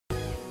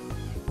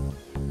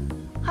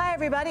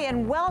everybody,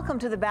 and welcome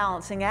to The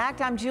Balancing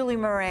Act. I'm Julie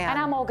Moran. And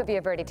I'm Olga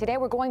Villaverdi. Today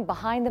we're going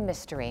behind the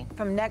mystery.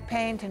 From neck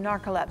pain to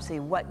narcolepsy,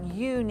 what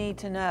you need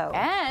to know.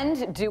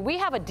 And do we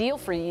have a deal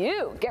for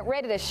you? Get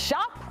ready to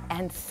shop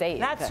and save.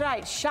 That's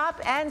right,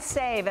 shop and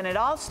save, and it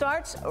all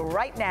starts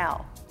right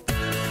now.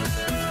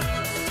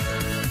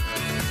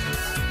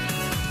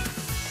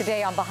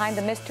 Today on Behind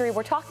the Mystery,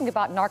 we're talking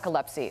about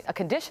narcolepsy, a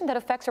condition that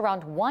affects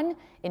around 1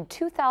 in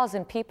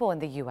 2,000 people in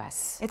the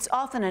U.S. It's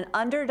often an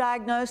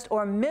underdiagnosed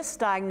or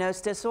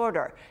misdiagnosed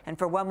disorder, and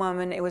for one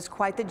woman, it was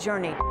quite the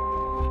journey.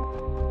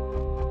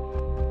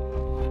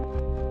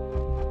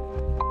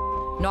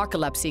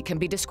 Narcolepsy can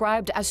be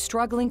described as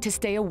struggling to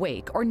stay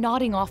awake or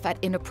nodding off at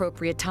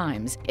inappropriate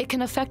times. It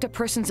can affect a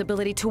person's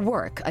ability to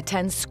work,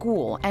 attend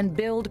school, and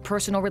build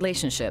personal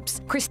relationships.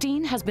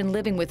 Christine has been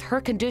living with her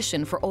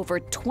condition for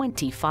over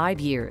 25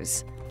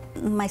 years.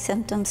 My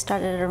symptoms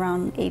started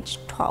around age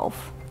 12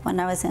 when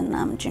I was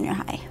in junior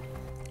high.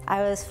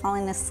 I was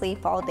falling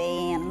asleep all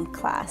day in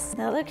class.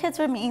 The other kids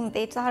were mean.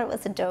 They thought it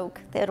was a joke.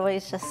 They'd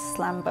always just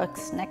slam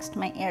books next to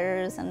my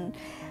ears and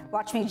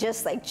watch me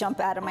just like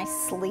jump out of my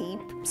sleep.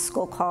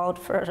 School called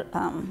for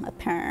a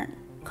parent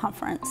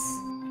conference.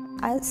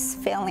 I was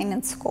failing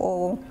in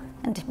school,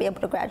 and to be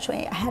able to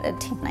graduate, I had to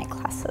take night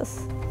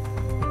classes.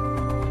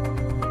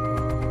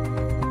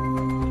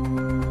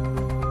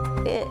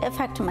 It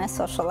affected my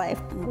social life.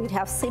 We'd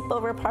have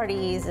sleepover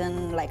parties,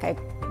 and like I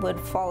would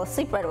fall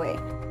asleep right away.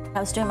 I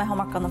was doing my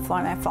homework on the floor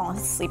and I'd fallen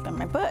asleep in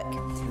my book.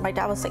 My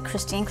dad was like,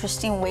 Christine,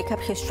 wake up.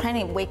 He was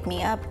trying to wake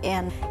me up,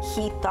 and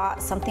he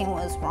thought something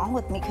was wrong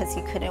with me because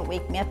he couldn't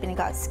wake me up, and he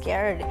got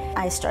scared.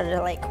 I started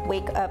to like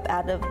wake up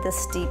out of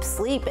this deep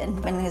sleep,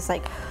 and when he's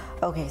like,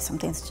 okay,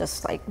 something's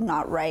just like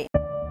not right.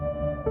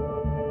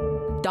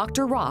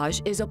 Dr.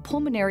 Raj is a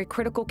pulmonary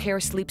critical care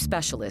sleep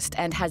specialist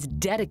and has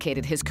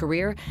dedicated his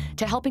career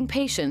to helping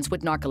patients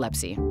with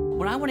narcolepsy.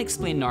 When I want to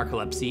explain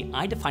narcolepsy,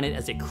 I define it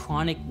as a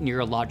chronic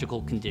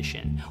neurological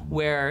condition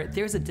where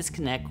there's a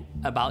disconnect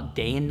about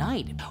day and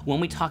night.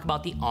 When we talk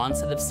about the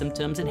onset of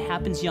symptoms, it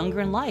happens younger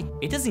in life.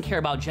 It doesn't care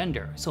about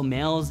gender, so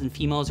males and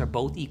females are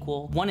both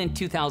equal. 1 in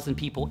 2,000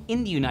 people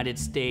in the United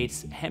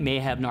States may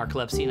have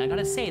narcolepsy, and I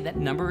gotta say that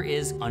number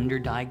is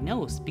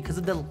underdiagnosed because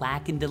of the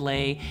lack and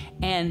delay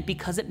and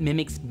because it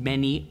mimics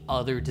many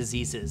other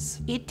diseases.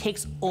 It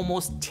takes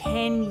almost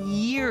 10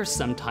 years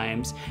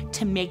sometimes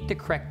to make the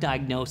correct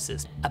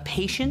diagnosis. A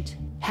patient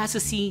has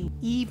to see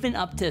even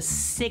up to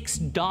 6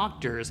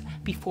 doctors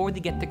before they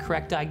get the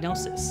correct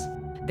diagnosis.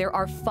 There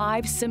are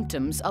 5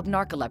 symptoms of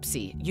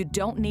narcolepsy. You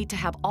don't need to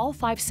have all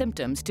 5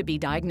 symptoms to be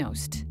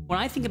diagnosed. When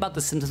I think about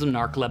the symptoms of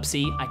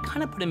narcolepsy, I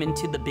kind of put them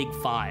into the big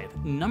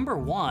 5. Number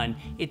 1,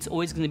 it's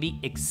always going to be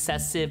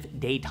excessive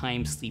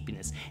daytime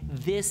sleepiness.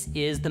 This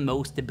is the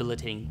most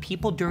debilitating.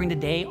 People during the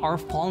day are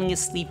falling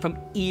asleep from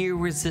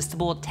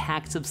irresistible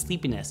attacks of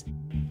sleepiness.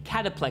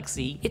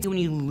 Cataplexy, it's when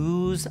you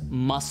lose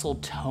muscle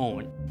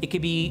tone. It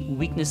could be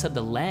weakness of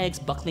the legs,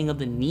 buckling of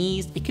the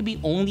knees. It could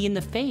be only in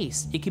the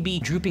face. It could be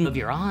drooping of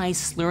your eyes,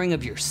 slurring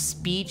of your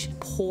speech,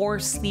 poor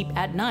sleep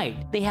at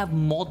night. They have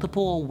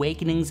multiple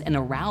awakenings and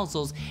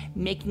arousals,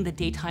 making the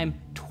daytime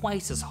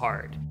twice as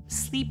hard.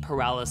 Sleep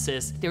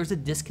paralysis, there's a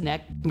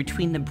disconnect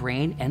between the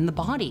brain and the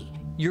body.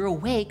 You're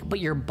awake, but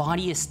your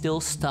body is still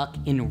stuck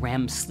in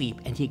REM sleep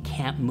and you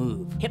can't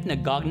move.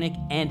 Hypnagogic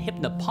and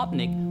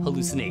hypnopompic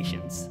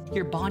hallucinations.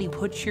 Your body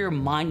puts your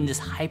mind in this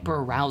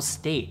hyper-aroused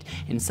state,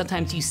 and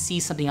sometimes you see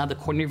something out of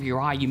the corner of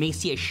your eye. You may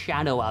see a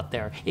shadow out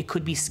there. It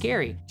could be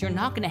scary. You're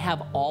not gonna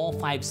have all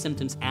 5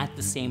 symptoms at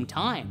the same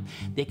time.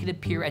 They could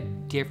appear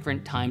at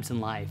different times in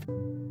life.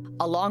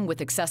 Along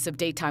with excessive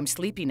daytime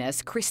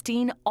sleepiness,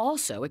 Christine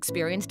also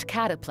experienced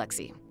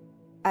cataplexy.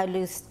 I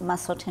lose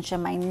muscle tension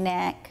in my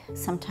neck.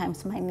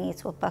 Sometimes my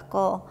knees will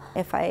buckle.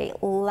 If I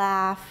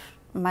laugh,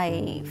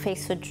 my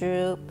face would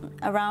droop.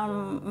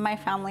 Around my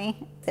family,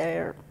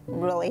 they're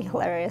really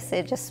hilarious.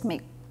 They just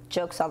make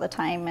jokes all the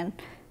time, and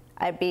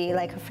I'd be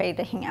like afraid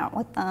to hang out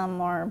with them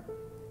or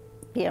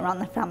be around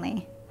the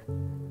family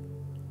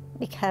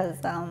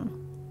because I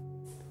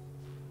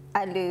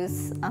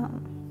lose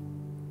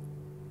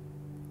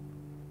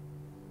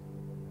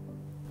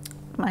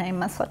my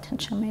muscle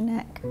tension in my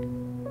neck.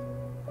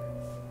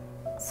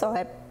 So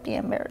I'd be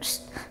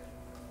embarrassed.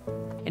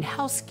 And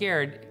how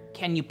scared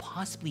can you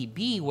possibly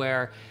be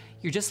where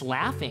you're just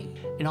laughing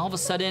and all of a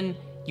sudden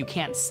you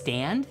can't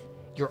stand,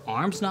 your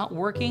arm's not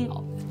working,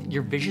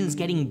 your vision's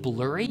getting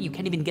blurry, you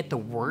can't even get the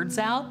words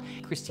out?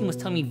 Christine was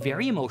telling me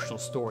very emotional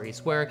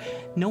stories where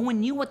no one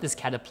knew what this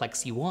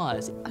cataplexy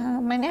was.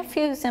 My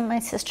nephews and my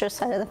sister's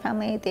side of the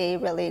family, they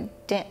really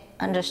didn't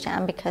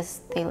understand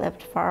because they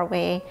lived far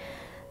away.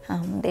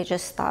 They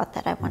just thought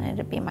that I wanted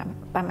to be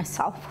by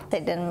myself. They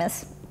didn't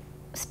miss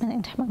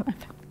spending time with my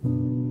family.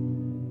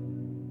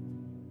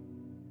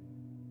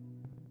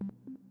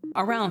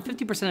 Around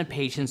 50% of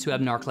patients who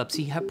have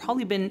narcolepsy have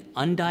probably been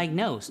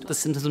undiagnosed. The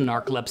symptoms of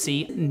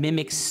narcolepsy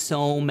mimic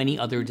so many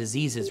other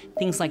diseases.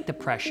 Things like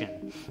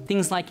depression,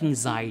 things like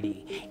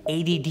anxiety,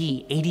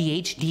 ADD,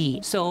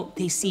 ADHD. So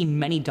they see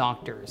many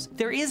doctors.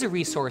 There is a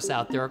resource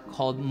out there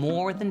called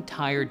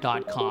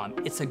morethantired.com.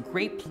 It's a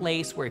great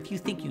place where if you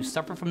think you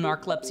suffer from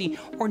narcolepsy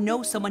or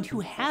know someone who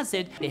has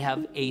it, they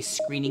have a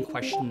screening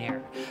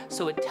questionnaire.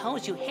 So it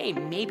tells you, hey,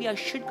 maybe I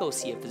should go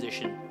see a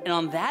physician. And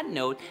on that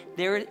note,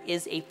 there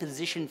is a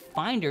physician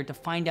finder to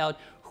find out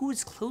who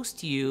is close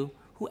to you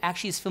who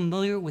actually is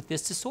familiar with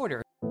this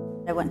disorder.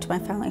 I went to my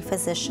family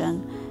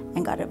physician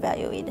and got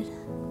evaluated.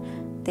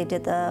 They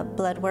did the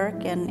blood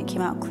work and it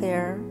came out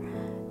clear,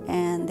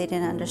 and they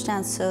didn't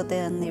understand, so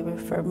then they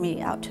referred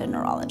me out to a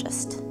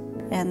neurologist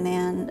and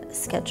then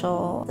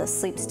scheduled the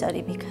sleep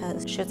study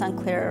because she was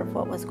unclear of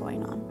what was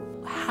going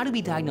on. How do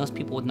we diagnose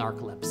people with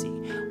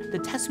narcolepsy? The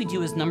test we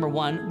do is, number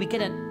one, we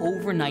get an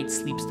overnight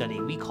sleep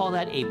study. We call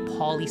that a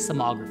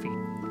polysomnography.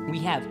 We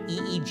have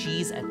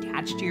EEGs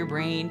attached to your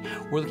brain.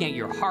 We're looking at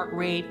your heart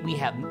rate. We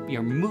have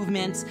your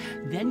movements.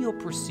 Then you'll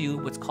pursue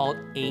what's called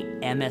a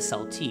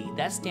MSLT.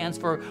 That stands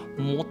for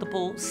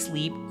Multiple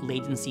Sleep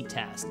Latency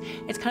Test.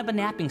 It's kind of a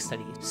napping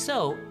study.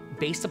 So,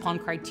 based upon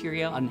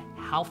criteria on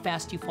how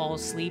fast you fall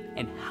asleep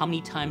and how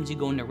many times you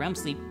go into REM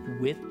sleep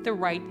with the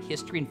right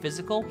history and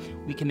physical,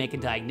 we can make a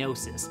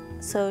diagnosis.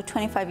 So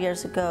 25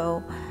 years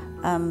ago,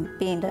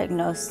 being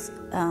diagnosed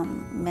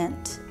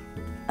meant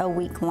a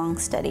week-long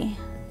study.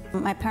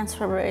 My parents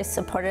were very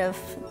supportive.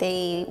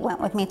 They went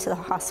with me to the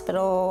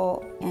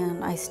hospital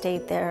and I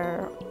stayed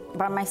there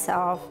by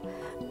myself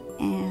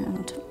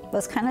and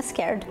was kind of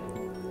scared.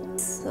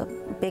 It's a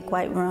big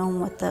white room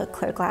with a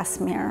clear glass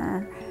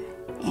mirror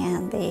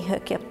and they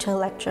hook you up to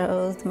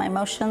electrodes. My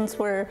emotions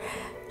were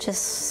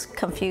just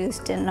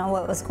confused, didn't know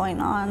what was going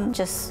on,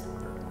 just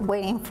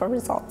waiting for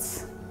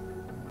results.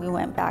 We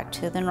went back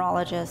to the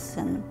neurologist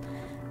and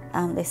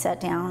they sat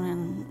down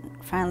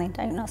and finally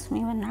diagnosed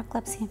me with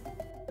narcolepsy.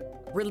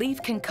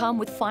 Relief can come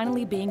with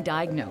finally being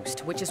diagnosed,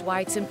 which is why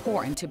it's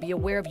important to be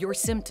aware of your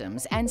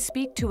symptoms and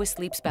speak to a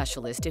sleep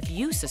specialist if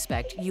you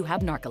suspect you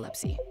have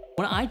narcolepsy.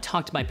 When I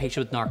talk to my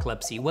patient with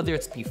narcolepsy, whether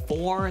it's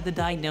before the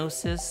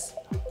diagnosis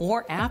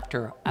or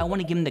after, I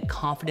want to give them the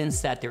confidence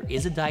that there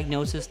is a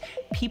diagnosis.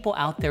 People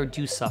out there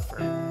do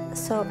suffer.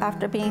 So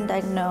after being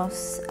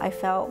diagnosed, I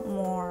felt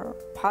more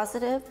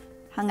positive,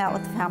 hung out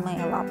with the family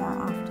a lot more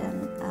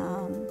often,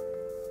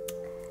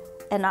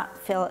 and not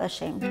feel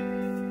ashamed.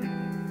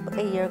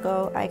 A year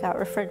ago, I got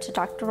referred to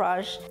Dr.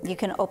 Raj. You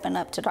can open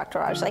up to Dr.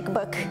 Raj like a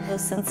book.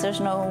 Since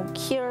there's no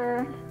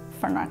cure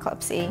for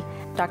narcolepsy,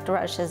 Dr.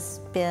 Raj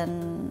has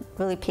been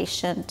really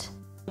patient.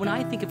 When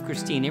I think of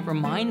Christine, it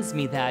reminds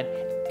me that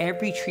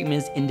every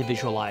treatment is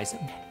individualized.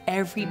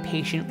 Every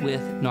patient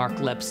with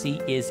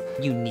narcolepsy is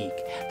unique.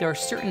 There are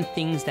certain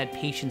things that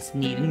patients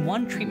need, and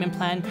one treatment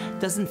plan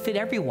doesn't fit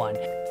everyone.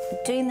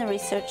 Doing the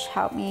research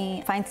helped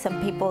me find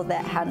some people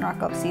that had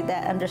narcolepsy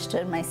that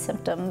understood my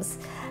symptoms,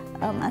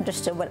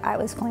 understood what I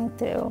was going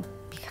through,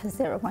 because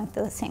they were going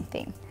through the same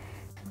thing.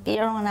 Be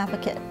your own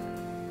advocate.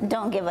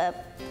 Don't give up.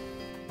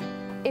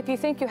 If you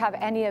think you have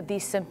any of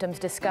these symptoms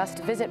discussed,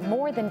 visit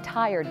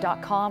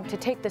morethantired.com to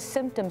take the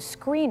symptom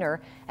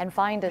screener and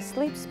find a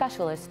sleep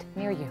specialist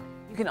near you.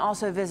 You can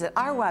also visit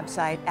our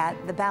website at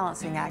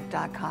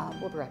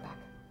thebalancingact.com. We'll be right back.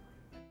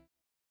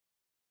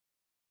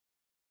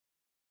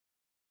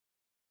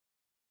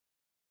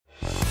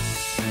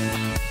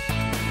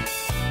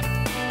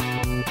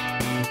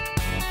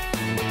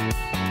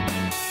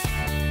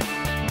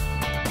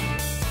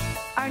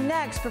 Our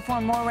necks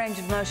perform more range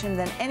of motion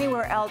than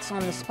anywhere else on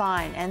the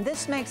spine, and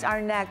this makes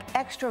our neck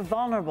extra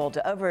vulnerable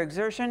to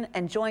overexertion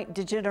and joint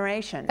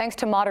degeneration. Thanks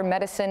to modern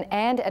medicine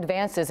and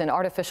advances in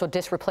artificial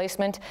disc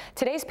replacement,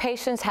 today's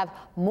patients have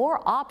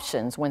more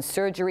options when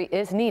surgery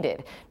is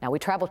needed. Now we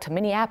travel to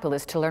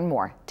Minneapolis to learn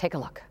more. Take a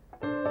look.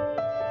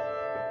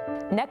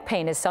 Neck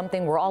pain is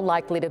something we're all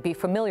likely to be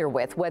familiar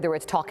with, whether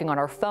it's talking on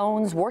our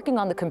phones, working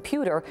on the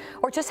computer,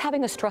 or just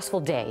having a stressful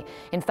day.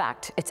 In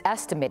fact, it's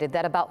estimated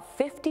that about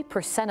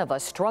 50% of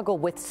us struggle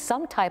with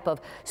some type of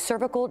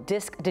cervical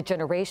disc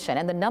degeneration,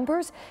 and the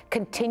numbers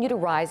continue to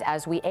rise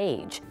as we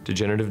age.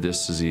 Degenerative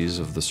disc disease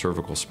of the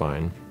cervical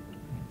spine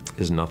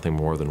is nothing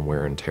more than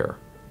wear and tear.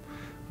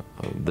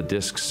 The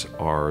discs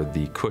are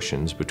the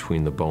cushions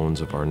between the bones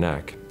of our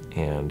neck,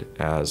 and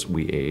as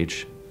we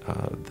age,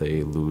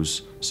 they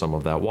lose some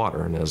of that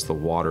water, and as the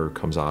water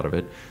comes out of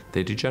it,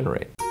 they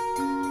degenerate.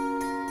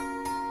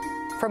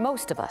 For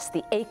most of us,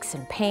 the aches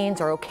and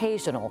pains are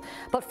occasional,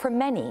 but for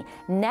many,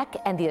 neck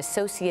and the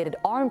associated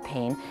arm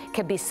pain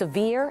can be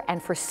severe,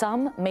 and for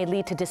some may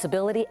lead to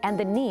disability and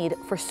the need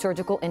for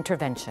surgical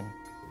intervention.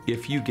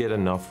 If you get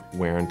enough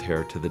wear and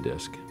tear to the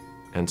disc,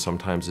 and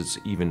sometimes it's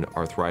even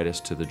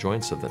arthritis to the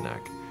joints of the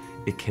neck,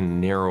 it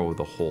can narrow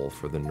the hole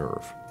for the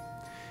nerve.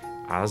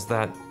 As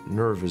that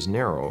nerve is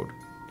narrowed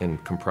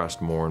and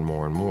compressed more and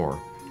more and more,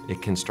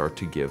 it can start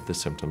to give the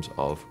symptoms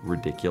of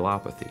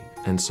radiculopathy.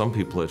 And some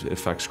people it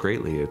affects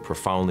greatly. It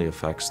profoundly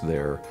affects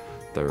their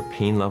their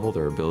pain level,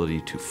 their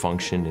ability to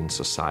function in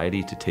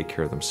society, to take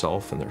care of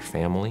themselves and their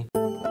family.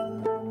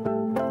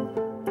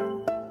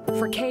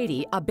 For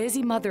Katie, a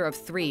busy mother of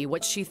 3,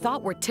 what she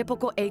thought were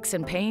typical aches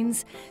and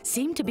pains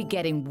seemed to be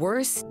getting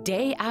worse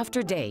day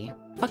after day.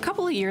 A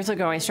couple of years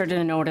ago, I started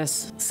to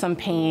notice some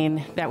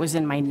pain that was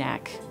in my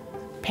neck.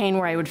 Pain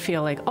where I would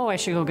feel like, oh, I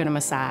should go get a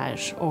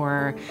massage,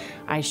 or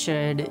I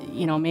should,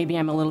 maybe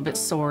I'm a little bit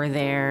sore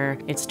there.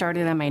 It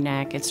started on my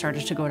neck, it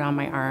started to go down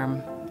my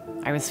arm.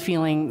 I was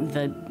feeling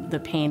the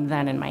pain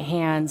then in my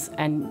hands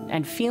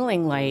and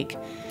feeling like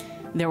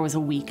there was a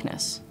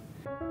weakness.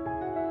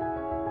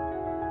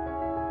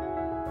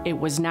 It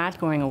was not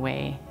going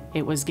away.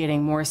 It was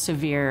getting more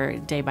severe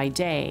day by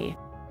day.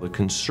 The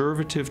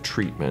conservative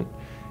treatment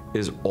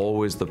is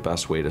always the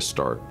best way to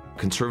start.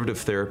 Conservative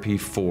therapy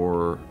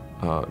for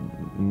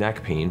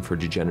neck pain, for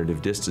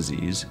degenerative disc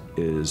disease,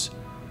 is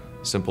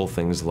simple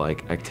things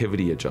like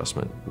activity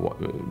adjustment,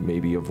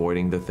 maybe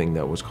avoiding the thing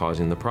that was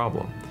causing the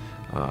problem.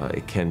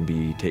 It can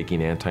be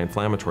taking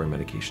anti-inflammatory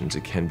medications.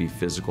 It can be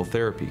physical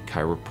therapy,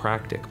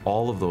 chiropractic.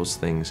 All of those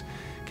things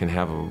can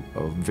have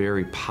a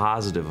very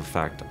positive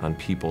effect on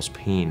people's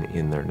pain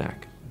in their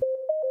neck.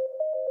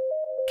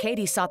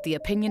 Katie sought the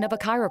opinion of a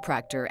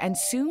chiropractor and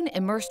soon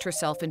immersed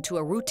herself into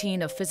a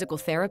routine of physical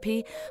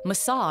therapy,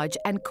 massage,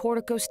 and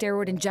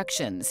corticosteroid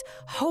injections,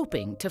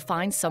 hoping to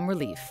find some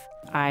relief.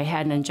 I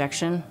had an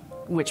injection,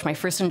 which my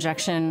first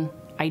injection,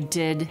 I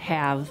did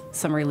have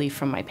some relief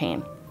from my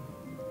pain.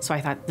 So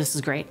I thought, this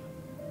is great.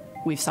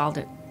 We've solved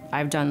it.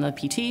 I've done the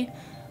PT,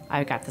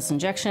 I got this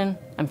injection,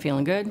 I'm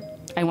feeling good.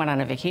 I went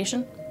on a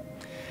vacation.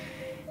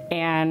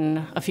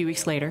 And a few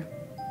weeks later,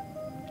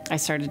 I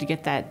started to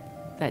get that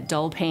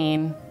dull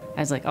pain. I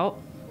was like, oh,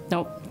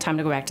 nope, time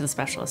to go back to the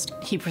specialist.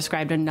 He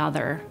prescribed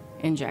another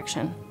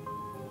injection.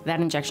 That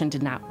injection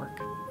did not work.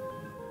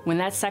 When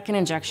that second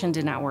injection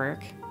did not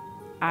work,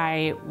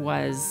 I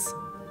was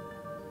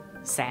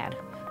sad.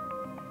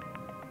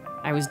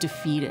 I was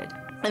defeated.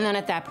 And then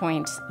at that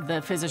point,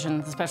 the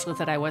physician, the specialist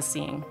that I was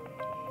seeing,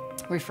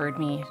 referred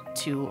me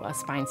to a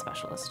spine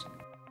specialist.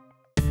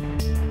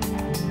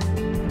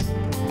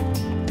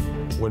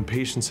 When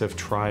patients have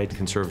tried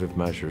conservative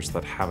measures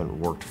that haven't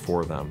worked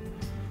for them,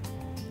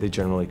 they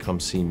generally come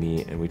see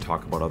me and we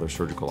talk about other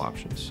surgical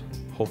options.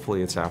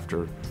 Hopefully it's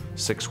after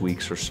 6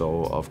 weeks or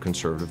so of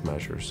conservative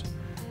measures.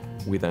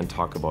 We then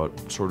talk about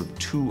sort of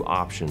 2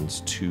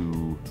 options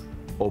to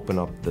open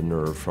up the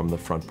nerve from the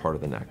front part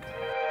of the neck.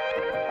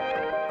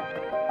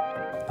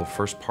 The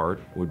first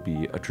part would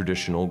be a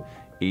traditional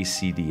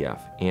ACDF,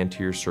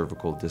 anterior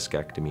cervical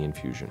discectomy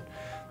infusion.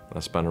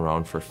 That's been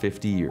around for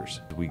 50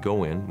 years. We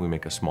go in, we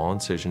make a small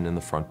incision in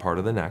the front part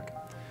of the neck.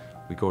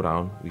 We go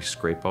down, we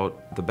scrape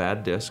out the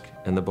bad disc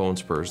and the bone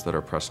spurs that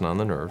are pressing on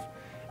the nerve.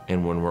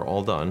 And when we're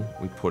all done,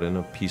 we put in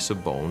a piece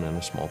of bone and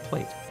a small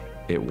plate.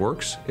 It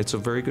works, it's a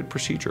very good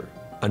procedure.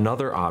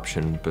 Another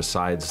option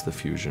besides the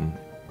fusion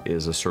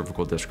is a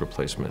cervical disc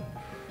replacement,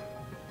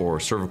 or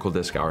cervical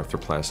disc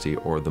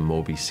arthroplasty, or the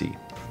Mobi-C.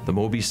 The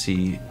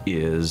Mobi-C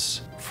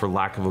is, for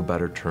lack of a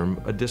better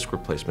term, a disc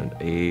replacement.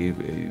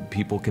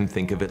 People can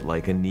think of it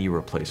like a knee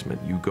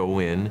replacement. You go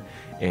in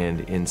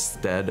and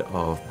instead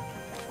of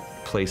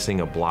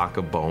placing a block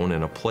of bone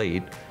and a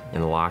plate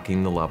and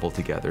locking the level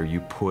together,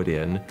 you put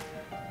in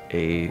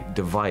a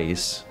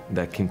device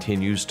that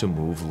continues to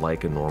move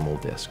like a normal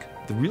disc.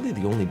 Really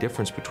the only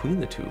difference between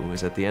the two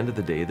is at the end of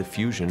the day, the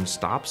fusion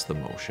stops the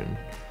motion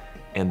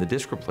and the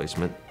disc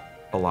replacement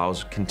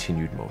allows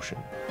continued motion.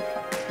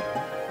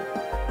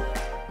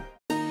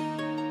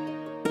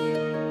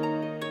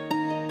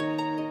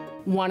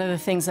 One of the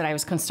things that I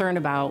was concerned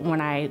about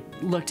when I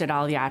looked at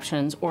all the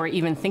options, or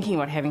even thinking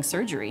about having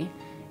surgery,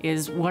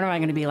 is what am I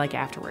going to be like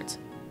afterwards?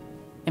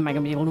 Am I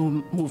going to be able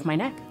to move my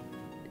neck?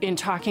 In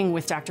talking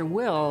with Dr.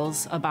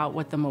 Wills about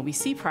what the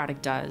Mobi-C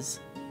product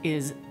does,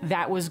 is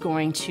that was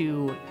going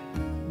to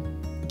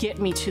get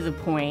me to the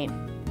point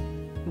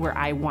where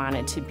I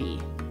wanted to be,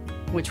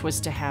 which was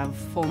to have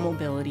full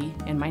mobility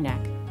in my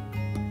neck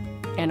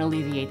and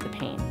alleviate the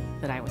pain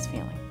that I was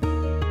feeling.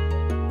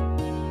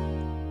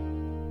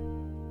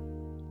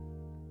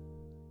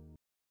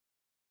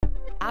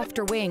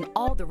 After weighing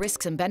all the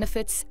risks and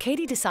benefits,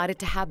 Katie decided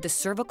to have the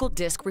cervical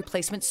disc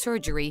replacement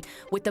surgery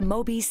with the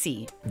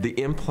Mobi-C. The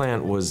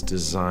implant was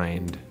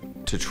designed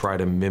to try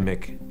to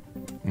mimic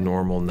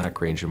normal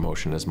neck range of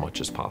motion as much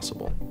as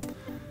possible.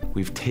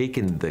 We've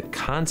taken the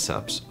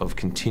concepts of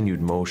continued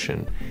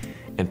motion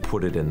and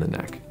put it in the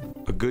neck.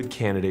 A good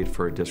candidate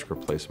for a disc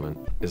replacement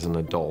is an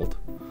adult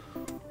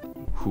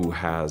who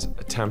has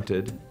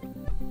attempted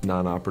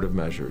non-operative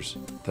measures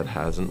that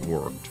hasn't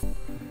worked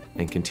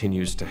and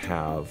continues to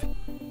have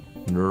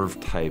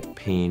nerve-type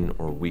pain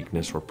or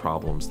weakness or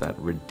problems, that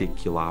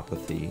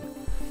radiculopathy,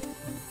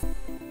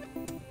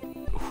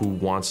 who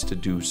wants to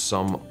do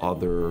some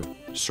other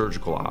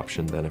surgical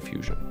option than a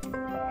fusion.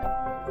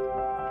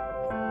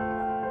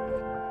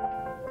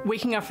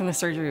 Waking up from the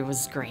surgery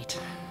was great.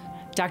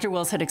 Dr.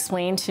 Wills had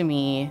explained to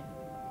me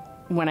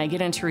when I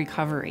get into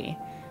recovery,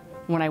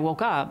 when I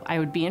woke up, I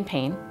would be in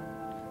pain,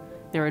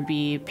 There would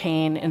be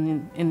pain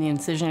in the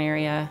incision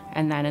area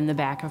and then in the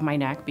back of my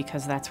neck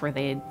because that's where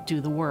they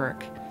do the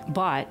work.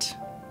 But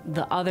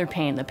the other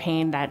pain, the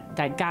pain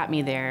that got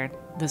me there,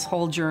 this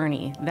whole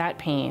journey, that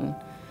pain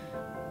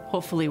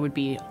hopefully would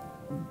be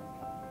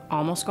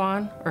almost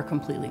gone or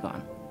completely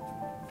gone.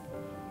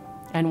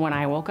 And when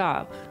I woke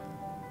up,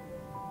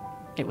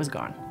 it was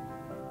gone.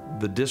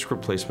 The disc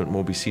replacement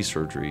Mobi-C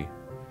surgery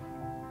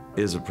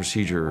is a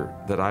procedure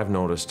that I've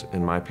noticed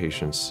in my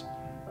patients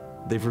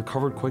they've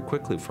recovered quite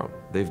quickly from.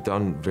 They've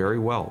done very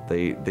well.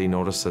 They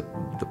notice that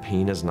the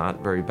pain is not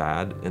very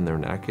bad in their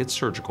neck. It's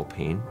surgical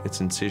pain,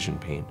 it's incision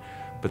pain,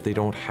 but they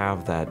don't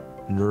have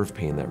that nerve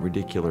pain, that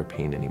radicular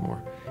pain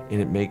anymore. And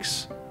it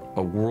makes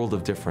a world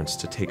of difference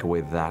to take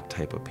away that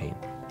type of pain.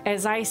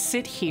 As I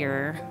sit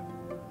here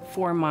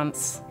 4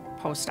 months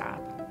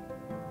post-op,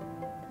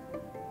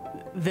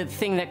 the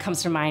thing that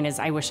comes to mind is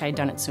I wish I'd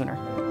done it sooner.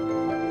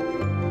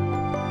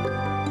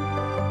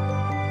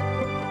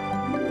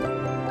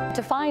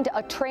 To find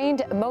a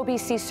trained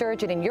Mobi-C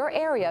surgeon in your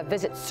area,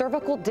 visit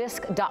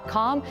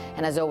cervicaldisc.com.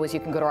 And as always, you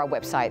can go to our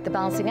website,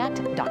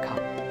 thebalancingact.com.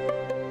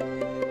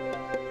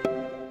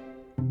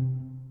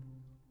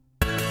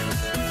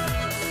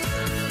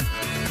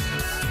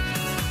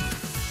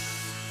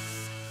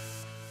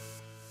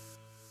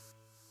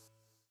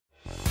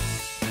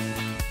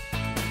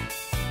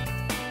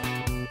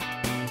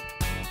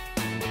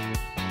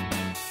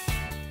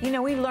 You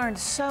know, we learned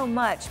so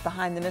much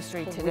behind the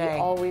mystery today. We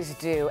always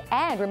do.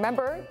 And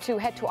remember to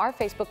head to our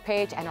Facebook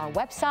page and our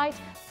website.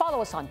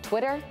 Follow us on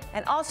Twitter.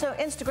 And also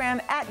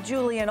Instagram at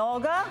Julie and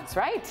Olga. That's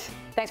right.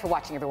 Thanks for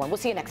watching, everyone. We'll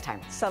see you next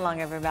time. So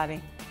long,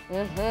 everybody.